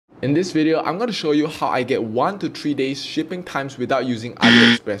In this video, I'm going to show you how I get 1 to 3 days shipping times without using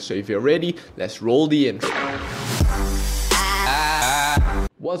Aliexpress. So if you're ready, let's roll the intro.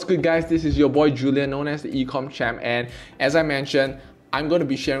 What's good guys, this is your boy Julian, known as the Ecom Champ, and as I mentioned, I'm going to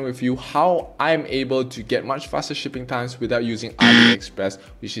be sharing with you how I'm able to get much faster shipping times without using Aliexpress,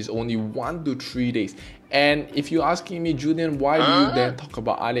 which is only 1 to 3 days. And if you're asking me, Julian, why do you then talk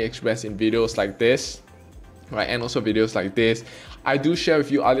about Aliexpress in videos like this? Right, and also videos like this, I do share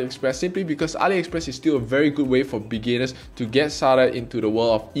with you Aliexpress simply because Aliexpress is still a very good way for beginners to get started into the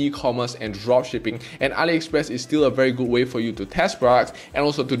world of e-commerce and dropshipping, and Aliexpress is still a very good way for you to test products and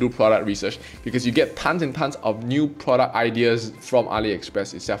also to do product research because you get tons and tons of new product ideas from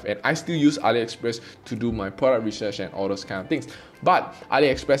Aliexpress itself. And I still use Aliexpress to do my product research and all those kind of things. But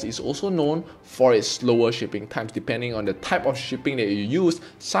Aliexpress is also known for its slower shipping times. Depending on the type of shipping that you use,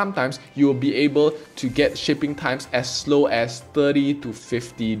 sometimes you will be able to get shipping times as slow as 30 to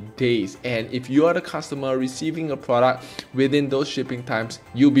 50 days. And if you are the customer receiving a product within those shipping times,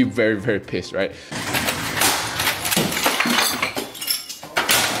 you'll be very, very pissed, right?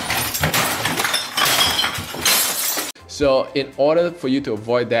 So in order for you to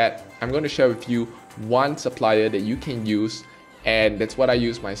avoid that, I'm going to share with you one supplier that you can use, and that's what I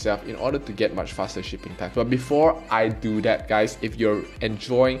use myself in order to get much faster shipping times. But before I do that, guys, if you're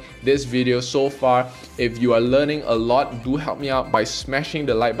enjoying this video so far, if you are learning a lot, do help me out by smashing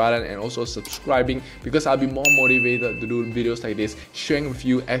the like button and also subscribing, because I'll be more motivated to do videos like this, sharing with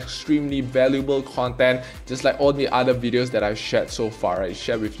you extremely valuable content, just like all the other videos that I've shared so far. I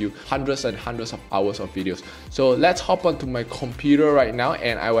shared with you hundreds and hundreds of hours of videos. So let's hop onto my computer right now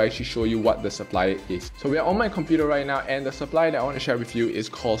and I will actually show you what the supplier is. So we are on my computer right now, and the supplier that I want to share with you is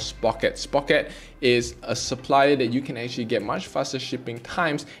called Spocket. Spocket is a supplier that you can actually get much faster shipping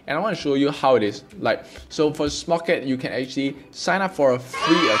times, and I want to show you how it is like. So for Spocket, you can actually sign up for a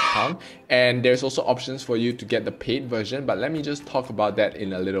free account, and there's also options for you to get the paid version, but let me just talk about that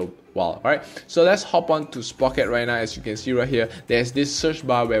in a little while. Alright, so let's hop on to Spocket right now. As you can see right here, there's this search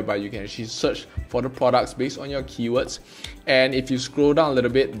bar whereby you can actually search for the products based on your keywords, and if you scroll down a little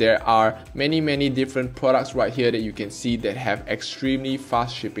bit, there are many different products right here that you can see that have extremely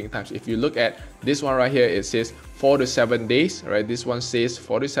fast shipping times. If you look at this one right here, it says 4 to 7 days, right? This one says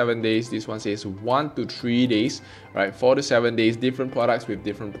 4 to 7 days. This one says 1 to 3 days, right? 4 to 7 days, different products with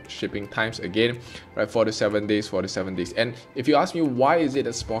different shipping times again, right? 4 to 7 days, 4 to 7 days. And if you ask me why is it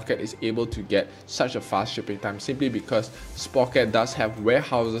that Spocket is able to get such a fast shipping time, simply because Spocket does have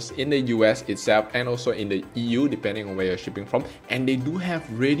warehouses in the US itself and also in the EU, depending on where you're shipping from, and they do have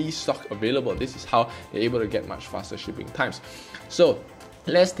ready stock available. This is how they're able to get much faster shipping times. So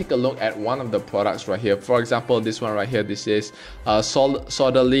let's take a look at one of the products right here. For example, this one right here, this is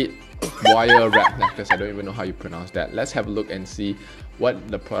solderly wire wrap necklace. I don't even know how you pronounce that. Let's have a look and see what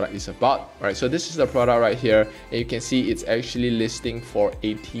the product is about. All right, so this is the product right here, and you can see it's actually listing for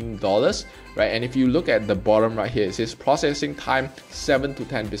 $18, right? And if you look at the bottom right here, it says processing time 7 to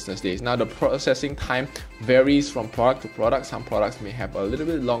 10 business days. Now the processing time varies from product to product. Some products may have a little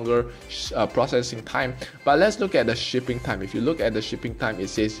bit longer processing time, but let's look at the shipping time. If you look at the shipping time, it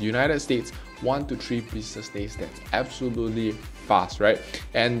says United States 1 to 3 business days. That's absolutely fast, right?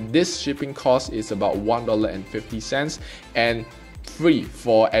 And this shipping cost is about $1.50 and free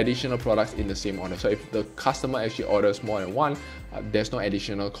for additional products in the same order. So if the customer actually orders more than one, there's no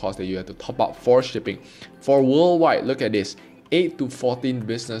additional cost that you have to top up for shipping. For worldwide, look at this, 8 to 14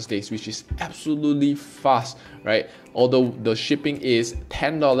 business days, which is absolutely fast, right? Although the shipping is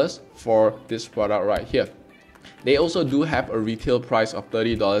 $10 for this product right here. They also do have a retail price of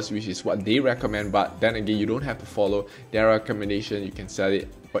 $30, which is what they recommend, but then again, you don't have to follow their recommendation. You can sell it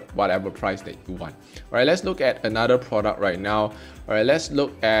whatever price that you want. All right, let's look at another product right now. All right, let's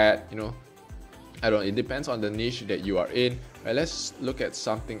look at, I don't know, it depends on the niche that you are in. All right, let's look at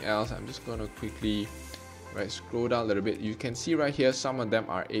something else. I'm just going to quickly scroll down a little bit. You can see right here, some of them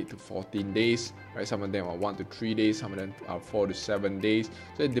are 8 to 14 days, right? Some of them are 1 to 3 days, some of them are 4 to 7 days.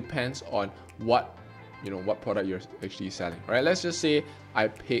 So it depends on what product you're actually selling. All right, let's just say I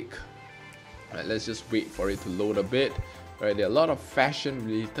pick, right, let's just wait for it to load a bit. All right, there are a lot of fashion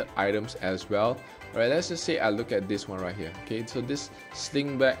related items as well. All right, let's just say I look at this one right here. Okay, so this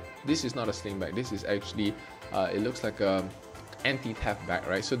sling bag, this is not a sling bag, this is actually it looks like a anti-theft bag,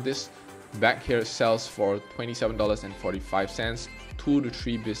 right? So this bag here sells for $27.45, 2 to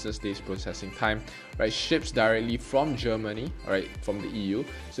 3 business days processing time, right? Ships directly from Germany, all right, from the EU.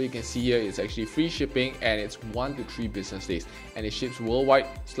 So you can see here it's actually free shipping, and it's 1 to 3 business days, and it ships worldwide,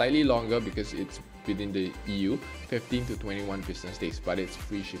 slightly longer because it's within the EU, 15 to 21 business days, but it's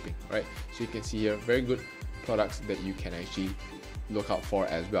free shipping, right? So you can see here very good products that you can actually look out for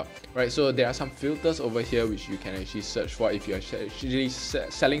as well, right? So there are some filters over here which you can actually search for. If you're actually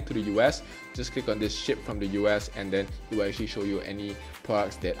selling to the US, just click on this ship from the US, and then it will actually show you any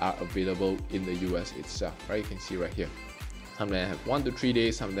products that are available in the US itself, right? You can see right here, some of them have 1 to 3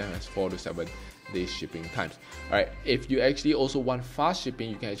 days, some of them has 4 to 7 days shipping times. All right, if you actually also want fast shipping,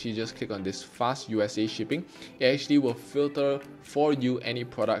 you can actually just click on this fast USA shipping. It actually will filter for you any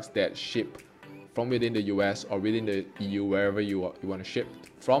products that ship from within the US or within the EU, wherever you want to ship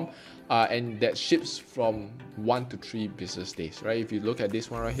from, and that ships from 1 to 3 business days, right? If you look at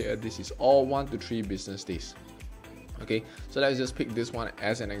this one right here, this is all 1 to 3 business days. Okay, so let's just pick this one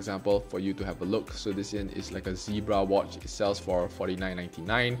as an example for you to have a look. So this one is like a zebra watch. It sells for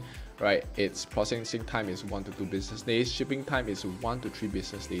 $49.99, right? Its processing time is 1 to 2 business days. Shipping time is 1 to 3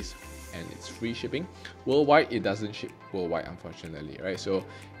 business days, and it's free shipping. Worldwide, it doesn't ship worldwide, unfortunately, right? So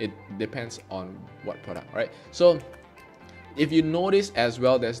it depends on what product, right? So if you notice as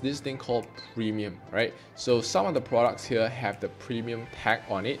well, there's this thing called premium, right? So some of the products here have the premium tag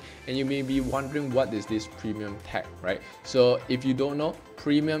on it, and you may be wondering what is this premium tag, right? So if you don't know,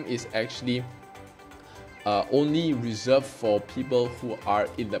 premium is actually only reserved for people who are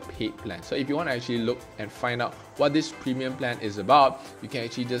in the paid plan. So if you want to actually look and find out what this premium plan is about, you can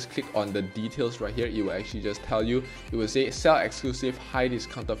actually just click on the details right here. It will actually just tell you, it will say sell exclusive high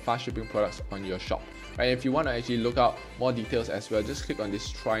discounted fast shipping products on your shop, right? If you want to actually look out more details as well, just click on this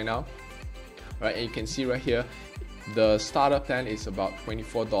try now, right? And you can see right here, the starter plan is about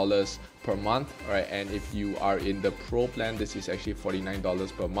 $24 per month, right? And if you are in the pro plan, this is actually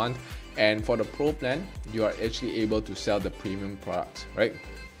 $49 per month. And for the pro plan, you are actually able to sell the premium products, right?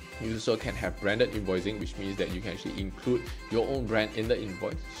 You also can have branded invoicing, which means that you can actually include your own brand in the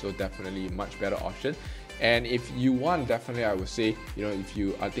invoice. So definitely a much better option. And if you want, definitely I would say, you know, if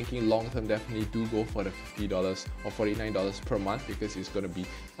you are thinking long term, definitely do go for the $50 or $49 per month, because it's going to be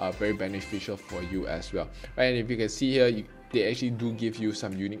very beneficial for you as well, right? And if you can see here, they actually do give you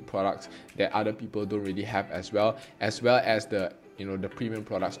some unique products that other people don't really have as well as the, you know, the premium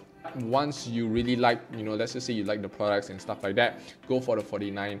products. Once you really like, you know, let's just say you like the products and stuff like that, go for the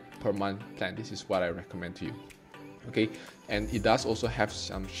 $49 per month plan. This is what I recommend to you. Okay, and it does also have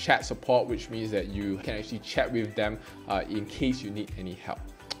some chat support, which means that you can actually chat with them in case you need any help.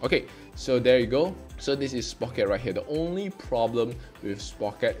 Okay, so there you go. So this is Spocket right here. The only problem with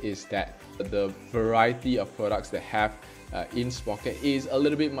Spocket is that the variety of products that have in Spocket is a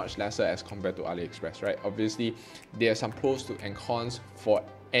little bit much lesser as compared to Aliexpress, right? Obviously, there are some pros and cons for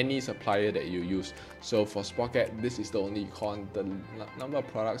any supplier that you use. So for Spocket, this is the only con. The number of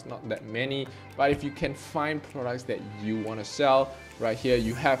products, not that many, but if you can find products that you want to sell, right here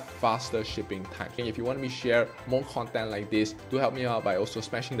you have faster shipping time. And if you want me to share more content like this, do help me out by also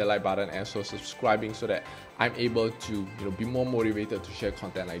smashing the like button and also subscribing, so that I'm able to, you know, be more motivated to share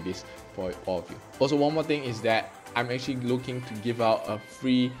content like this for all of you. Also, one more thing is that I'm actually looking to give out a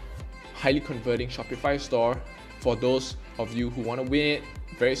free, highly converting Shopify store for those of you who want to win it.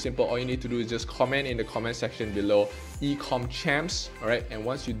 Very simple. All you need to do is just comment in the comment section below Ecom Champs, all right? And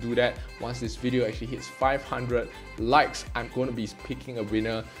once you do that, once this video actually hits 500 likes, I'm going to be picking a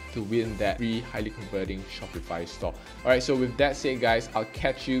winner to win that free, highly converting Shopify store. All right, so with that said, guys, I'll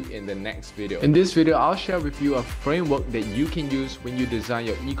catch you in the next video. In this video, I'll share with you a framework that you can use when you design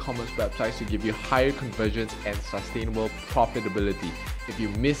your e-commerce websites to give you higher conversions and sustainable profitability. If you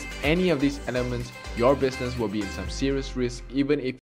miss any of these elements, your business will be in some serious risk, even if